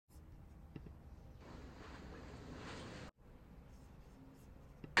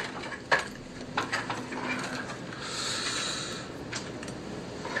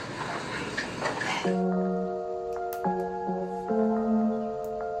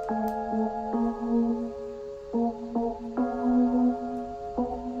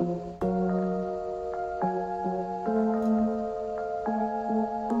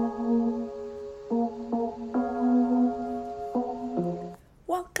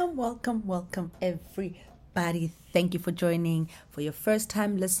welcome, everybody. Thank you for joining. For your first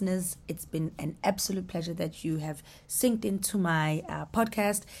time listeners, it's been an absolute pleasure that you have synced into my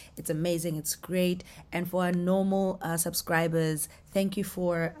podcast. It's amazing, it's great. And for our normal subscribers, thank you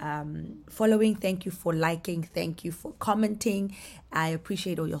for following, thank you for liking, thank you for commenting. I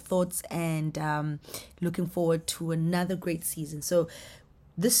appreciate all your thoughts and looking forward to another great season. So,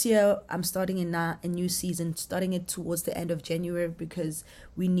 this year, I'm starting a new season, starting it towards the end of January because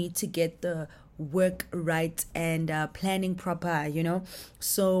we need to get the work right and planning proper.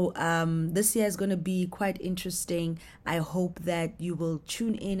 So this year is going to be quite interesting. I hope that you will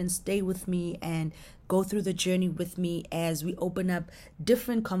tune in and stay with me and go through the journey with me as we open up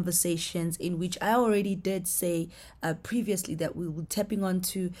different conversations in which I already did say previously that we will tapping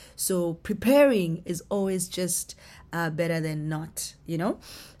onto. So preparing is always just better than not.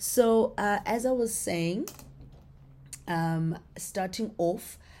 So as I was saying, starting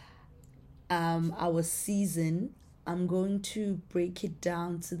off our season, I'm going to break it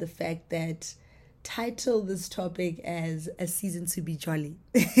down to the fact that title this topic as a season to be jolly.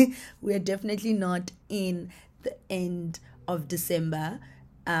 We are definitely not in the end of December,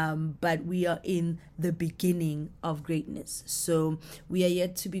 but we are in the beginning of greatness. So we are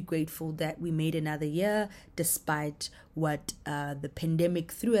yet to be grateful that we made another year despite what the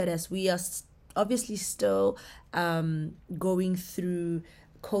pandemic threw at us. We are obviously still going through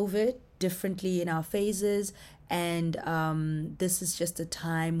COVID differently in our phases, and this is just a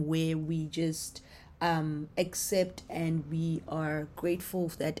time where we just accept and we are grateful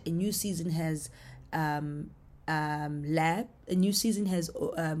that a new season has a new season has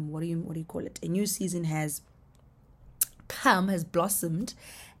what do you call it? A new season has blossomed,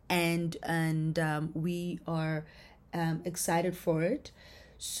 and we are excited for it.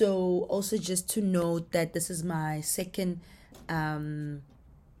 So also just to note that this is my second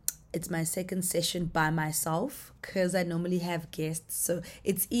it's my second session by myself because I normally have guests. So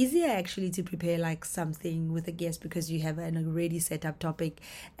it's easier actually to prepare like something with a guest because you have an already set up topic,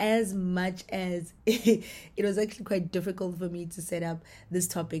 as much as it was actually quite difficult for me to set up this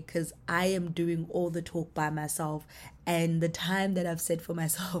topic because I am doing all the talk by myself. And the time that I've set for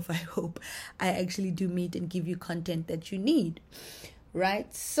myself, I hope I actually do meet and give you content that you need.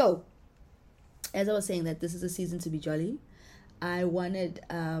 Right? So, as I was saying that this is a season to be jolly, I wanted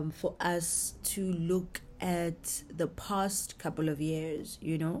for us to look at the past couple of years,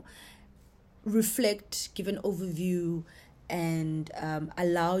 reflect, give an overview, and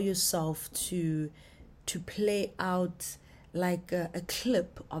allow yourself to play out like a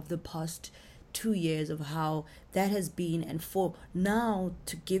clip of the past 2 years of how that has been, and for now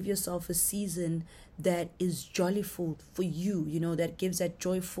to give yourself a season that is joyful for you, that gives that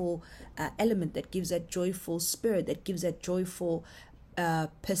joyful element, that gives that joyful spirit, that gives that joyful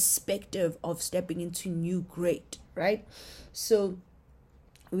perspective of stepping into new great, right? So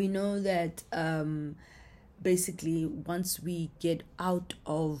we know that basically once we get out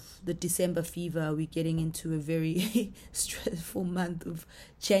of the December fever, we're getting into a very stressful month of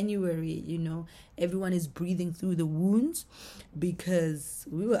January. Everyone is breathing through the wounds because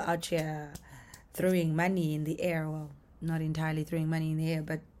we were out here throwing money in the air. Well, not entirely throwing money in the air,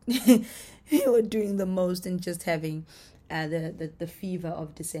 but we were doing the most and just having the fever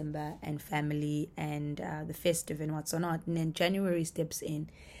of December and family and the festive and what's not. And then January steps in.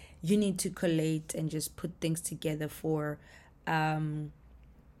 You need to collate and just put things together for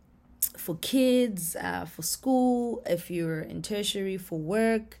kids, for school, if you're in tertiary, for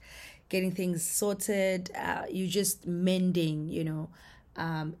work, getting things sorted. You just mending,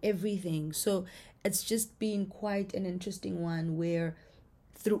 everything. So it's just been quite an interesting one where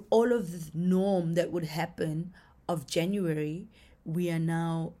through all of the norm that would happen of January, we are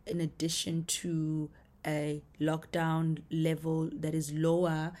now, in addition to a lockdown level that is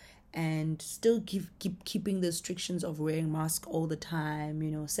lower, and still keeping the restrictions of wearing masks all the time,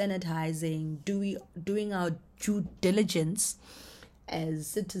 sanitizing, doing our due diligence as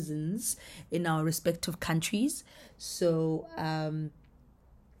citizens in our respective countries. So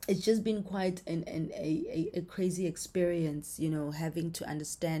it's just been quite a crazy experience, having to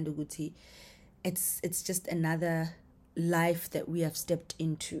understand Uguti. It's just another life that we have stepped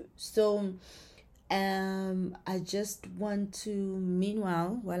into. So I just want to,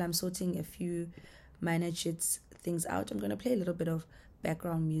 meanwhile, while I'm sorting a few minor things out, I'm going to play a little bit of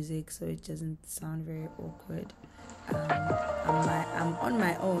background music so it doesn't sound very awkward. I'm on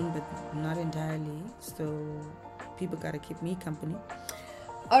my own, but not entirely, so people got to keep me company.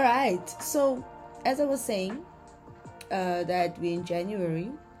 All right, so as I was saying, that we in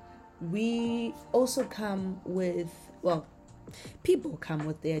January, we also come with, well, people come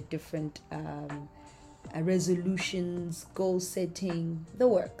with their different resolutions, goal setting, the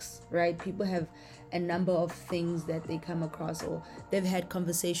works, right? People have a number of things that they come across, or they've had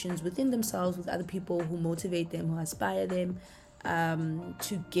conversations within themselves with other people who motivate them, who inspire them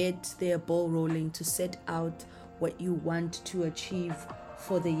to get their ball rolling, to set out what you want to achieve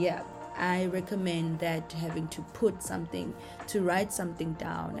for the year. I recommend that having to put something, to write something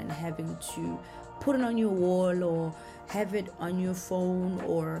down, and having to put it on your wall or have it on your phone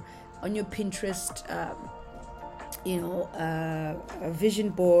or on your Pinterest, a vision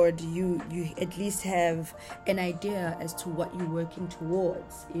board. You at least have an idea as to what you're working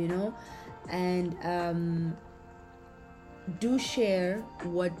towards, and do share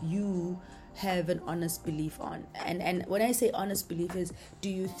what you have an honest belief on. And when I say honest belief is, do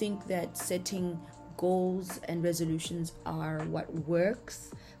you think that setting goals and resolutions are what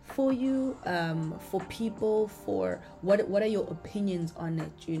works for you, for people, for what are your opinions on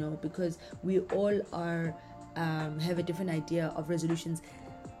it, because we all are have a different idea of resolutions,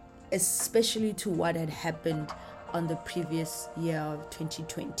 especially to what had happened on the previous year of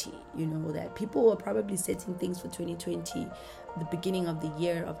 2020. That people were probably setting things for 2020, the beginning of the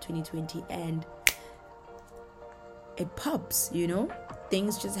year of 2020, and it pops,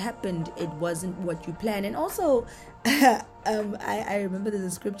 things just happened. It wasn't what you planned. And also I remember there's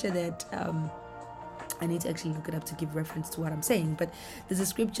a scripture that I need to actually look it up to give reference to what I'm saying, but there's a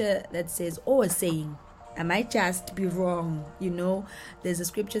scripture that says, or a saying, I might just be wrong, there's a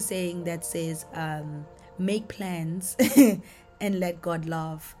scripture saying that says, make plans and let God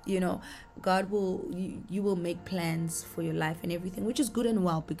laugh. God will, you will make plans for your life and everything, which is good and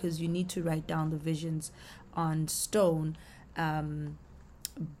well, because you need to write down the visions on stone,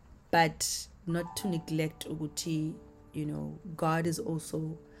 but not to neglect Uguti. God is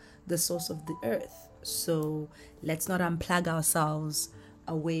also the source of the earth, so let's not unplug ourselves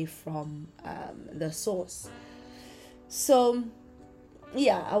away from the source. So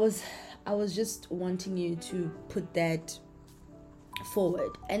yeah, I was just wanting you to put that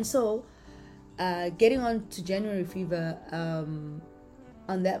forward. And so getting on to January fever,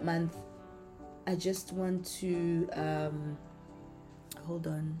 on that month, I just want to hold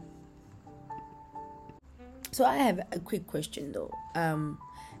on. So I have a quick question though.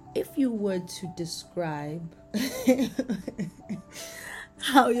 If you were to describe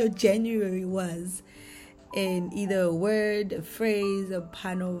how your January was in either a word, a phrase, a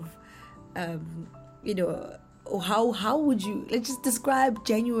pun of or how would you, let's just describe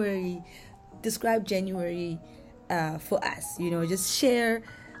January for us, just share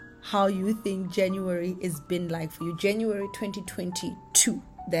how you think January has been like for you, January 2022,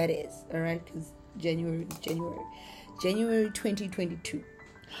 that is, all right, because January 2022,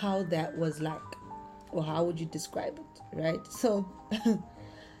 how that was like, or how would you describe it, right? So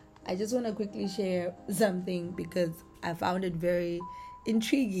I just want to quickly share something, because I found it very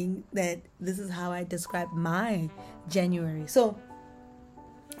intriguing that this is how I describe my January. So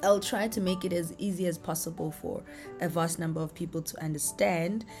I'll try to make it as easy as possible for a vast number of people to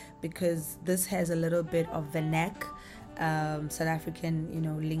understand, because this has a little bit of vernac, South African,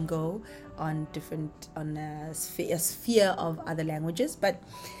 lingo on a sphere of other languages. But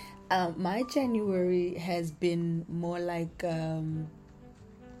my January has been more like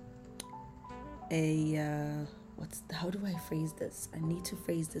how do I phrase this? I need to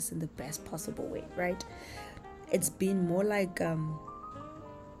phrase this in the best possible way, right? It's been more like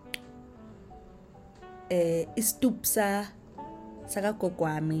istupsa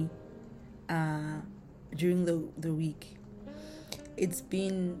sakakokwami during the week. It's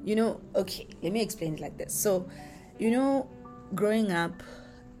been, okay, let me explain it like this. So, growing up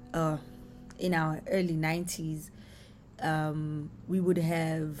in our early 90s, we would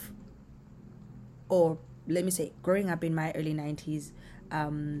have, or let me say, growing up in my early 90s,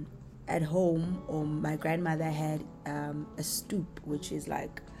 at home, or my grandmother had a stoop, which is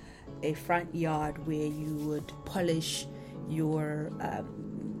like a front yard where you would polish your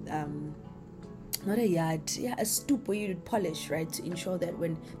not a yard, a stoop where you would polish, right, to ensure that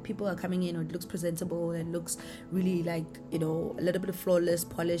when people are coming in, it looks presentable and looks really like, a little bit of flawless,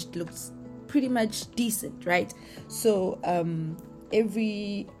 polished, looks pretty much decent, right? So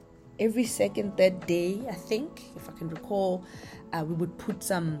every second, third day, I think, if I can recall, we would put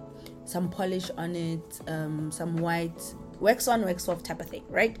some polish on it, some white, wax on, wax off type of thing,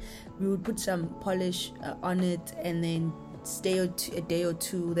 right? We would put some polish on it, and then stay a day or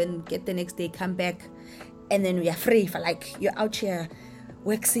two, then get the next day, come back, and then we are free for like, you're out here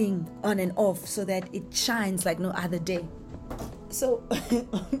waxing on and off so that it shines like no other day. So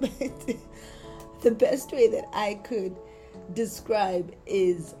the best way that I could describe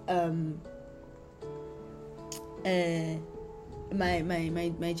is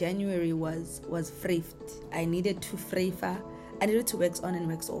my January was frayed. I needed to frayfa. I needed to wax on and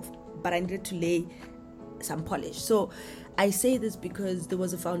wax off, but I needed to lay some polish. So I say this because there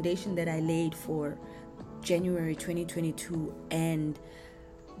was a foundation that I laid for January 2022, and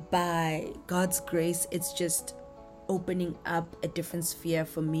by God's grace, it's just opening up a different sphere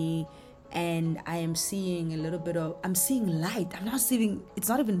for me. And I am seeing I'm seeing light. It's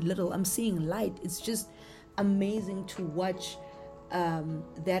not even little, I'm seeing light. It's just amazing to watch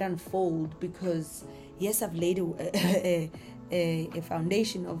that unfold, because yes, I've laid a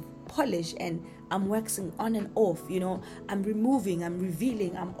foundation of polish, and I'm waxing on and off, I'm removing, I'm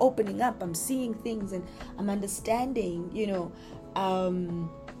revealing, I'm opening up, I'm seeing things, and I'm understanding,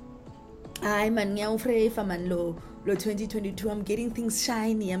 I'm a new low 2022. I'm getting things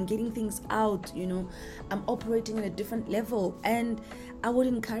shiny, I'm getting things out, I'm operating at a different level. And I would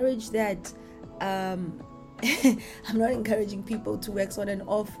encourage that. I'm not encouraging people to wax on and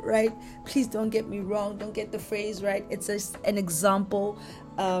off, right? Please don't get me wrong, don't get the phrase right. It's just an example.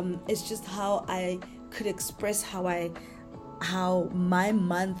 It's just how I could express how my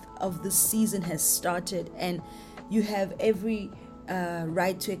month of the season has started, and you have every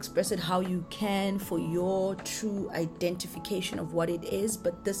right to express it how you can for your true identification of what it is,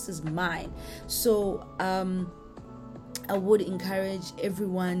 but this is mine. So I would encourage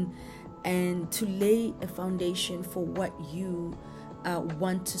everyone and to lay a foundation for what you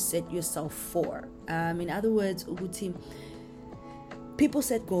want to set yourself for. In other words, Uguti, people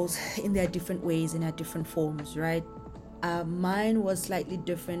set goals in their different ways, in their different forms, right? Mine was slightly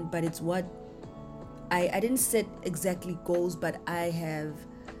different, but it's what I didn't set exactly goals, but I have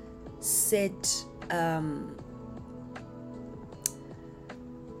set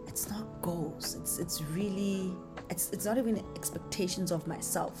it's not goals, it's really it's not even expectations of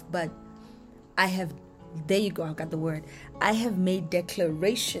myself, but I have, there you go, I got the word, I have made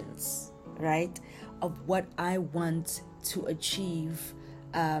declarations, right, of what I want to achieve,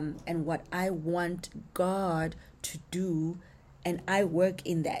 and what I want God to do, and I work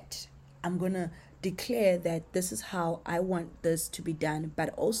in that. I'm gonna declare that this is how I want this to be done, but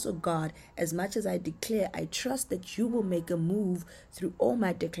also, God, as much as I declare, I trust that you will make a move through all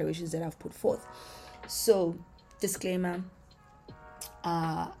my declarations that I've put forth. So, disclaimer,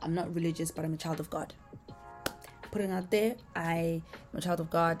 I'm not religious, but I'm a child of God. Putting out there, I'm a child of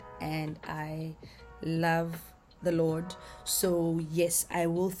God, and I love the Lord. So yes, I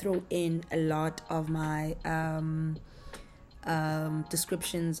will throw in a lot of my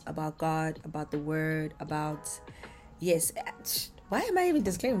descriptions about God, about the word, about, yes, why am I even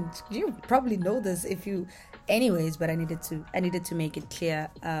disclaiming? You probably know this if you, anyways, but I needed to make it clear,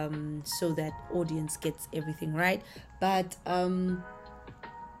 so that audience gets everything right. But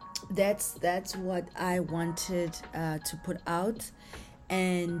that's what I wanted to put out,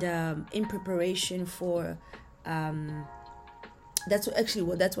 and in preparation for that's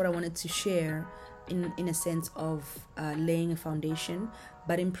what I wanted to share, in a sense of laying a foundation,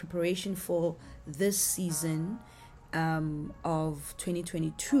 but in preparation for this season of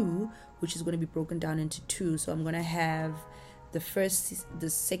 2022, which is going to be broken down into two. So I'm going to have the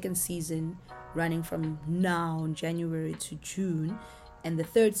second season running from now, January to June, and the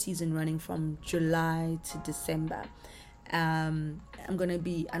third season running from July to December. I'm going to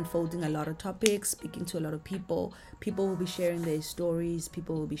be unfolding a lot of topics, speaking to a lot of people. People will be sharing their stories.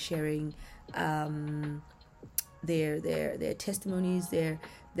 People will be sharing their testimonies, their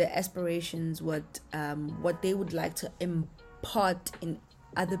aspirations, what they would like to impart in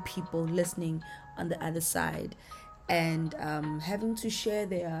other people listening on the other side, and having to share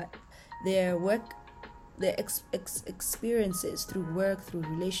their work, their experiences through work, through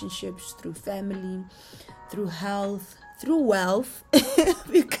relationships, through family, through health, through wealth,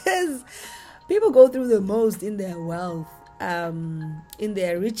 because people go through the most in their wealth, in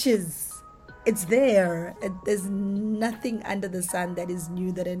their riches. It's there. There's nothing under the sun that is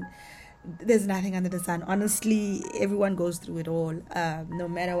new. There's nothing under the sun. Honestly, everyone goes through it all, no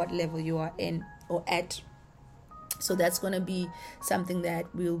matter what level you are in or at. So that's going to be something that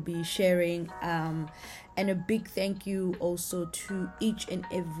we'll be sharing. And a big thank you also to each and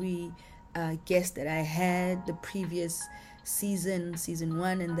every guest that I had the previous season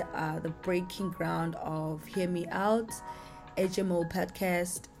 1, and the breaking ground of Hear Me Out, HMO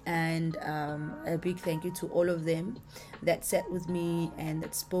podcast. And a big thank you to all of them that sat with me and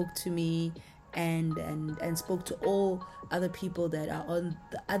that spoke to me, and spoke to all other people that are on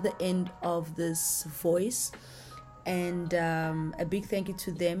the other end of this voice. And a big thank you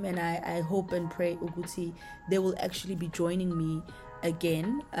to them, and I hope and pray Uguti they will actually be joining me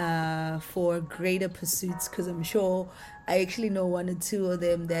again for greater pursuits, because I'm sure I actually know one or two of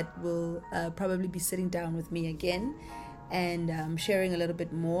them that will probably be sitting down with me again and sharing a little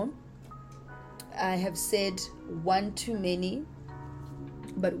bit more. I have said one too many,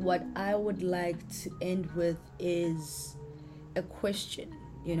 but what I would like to end with is a question,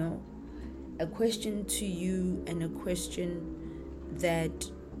 a question to you, and a question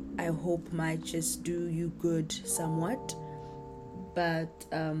that I hope might just do you good somewhat. But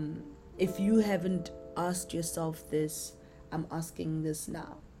if you haven't asked yourself this, I'm asking this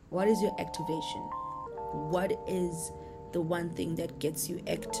now. What is your activation? What is the one thing that gets you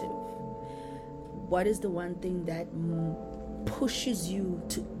active? What is the one thing that pushes you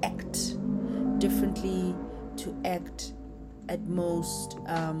to act differently, to act at most,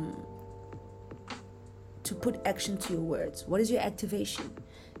 to put action to your words? What is your activation?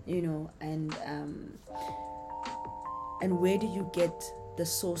 And where do you get the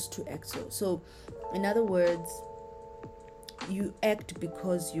source to act? So in other words, you act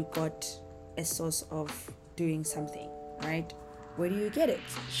because you got a source of doing something, right? Where do you get it?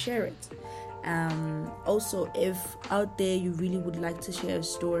 Share it. Also, if out there you really would like to share a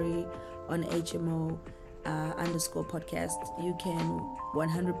story on HMO _ podcast, you can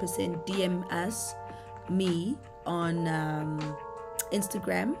 100% DM me on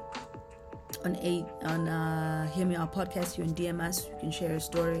Instagram on Hear Me Out Podcast. You can DM us, you can share a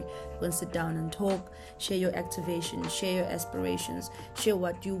story, you can sit down and talk, share your activation, share your aspirations, share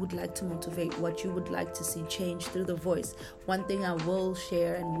what you would like to motivate, what you would like to see change through the voice. One thing I will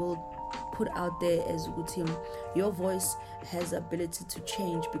share and will put out there is, your voice has the ability to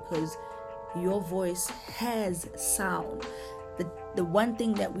change, because your voice has sound. The one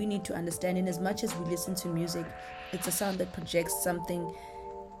thing that we need to understand, in as much as we listen to music, it's a sound that projects something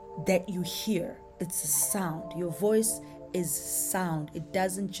that you hear. It's a sound. Your voice is sound. It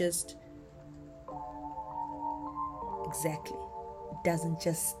doesn't just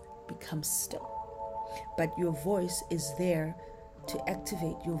become still, but your voice is there to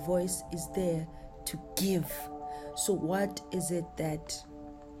activate. Your voice is there to give. So what is it that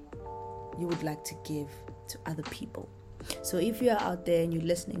you would like to give to other people? So if you are out there and you're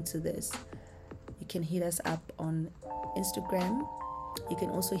listening to this, you can hit us up on Instagram. You can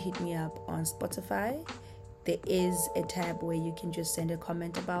also hit me up on Spotify. There is a tab where you can just send a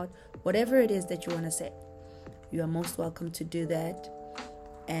comment about whatever it is that you want to say. You are most welcome to do that.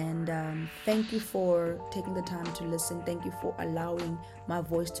 And thank you for taking the time to listen. Thank you for allowing my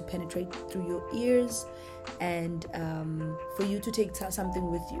voice to penetrate through your ears, and for you to take something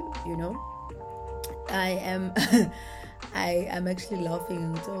with you. I am actually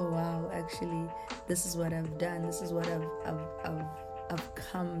laughing. Oh wow, actually this is what I've done. This is what I've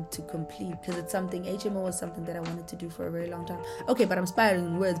come to complete, because it's something, HMO was something that I wanted to do for a very long time. Okay, but I'm spiraling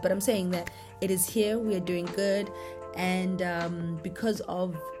in words, but I'm saying that it is here. We are doing good. And because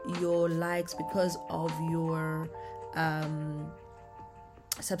of your likes, because of your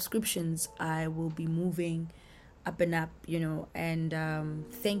subscriptions, I will be moving up and up, and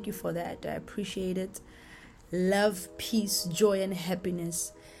thank you for that. I appreciate it. Love, peace, joy, and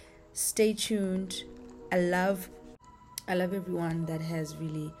happiness. Stay tuned. I love everyone that has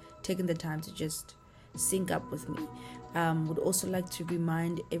really taken the time to just sync up with me. Would also like to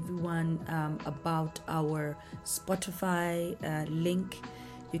remind everyone about our Spotify link.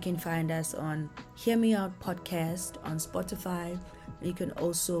 You can find us on Hear Me Out Podcast on Spotify. You can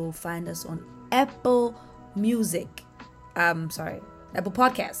also find us on Apple Music. Apple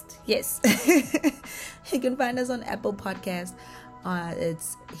Podcast. Yes. You can find us on Apple Podcast.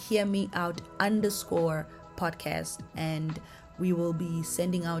 It's Hear Me Out _ podcast, and we will be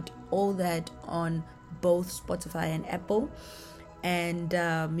sending out all that on both Spotify and Apple. And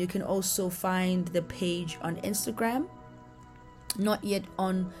you can also find the page on Instagram, not yet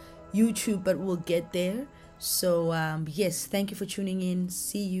on YouTube, but we'll get there. So yes, thank you for tuning in.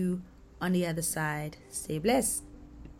 See you on the other side. Stay blessed.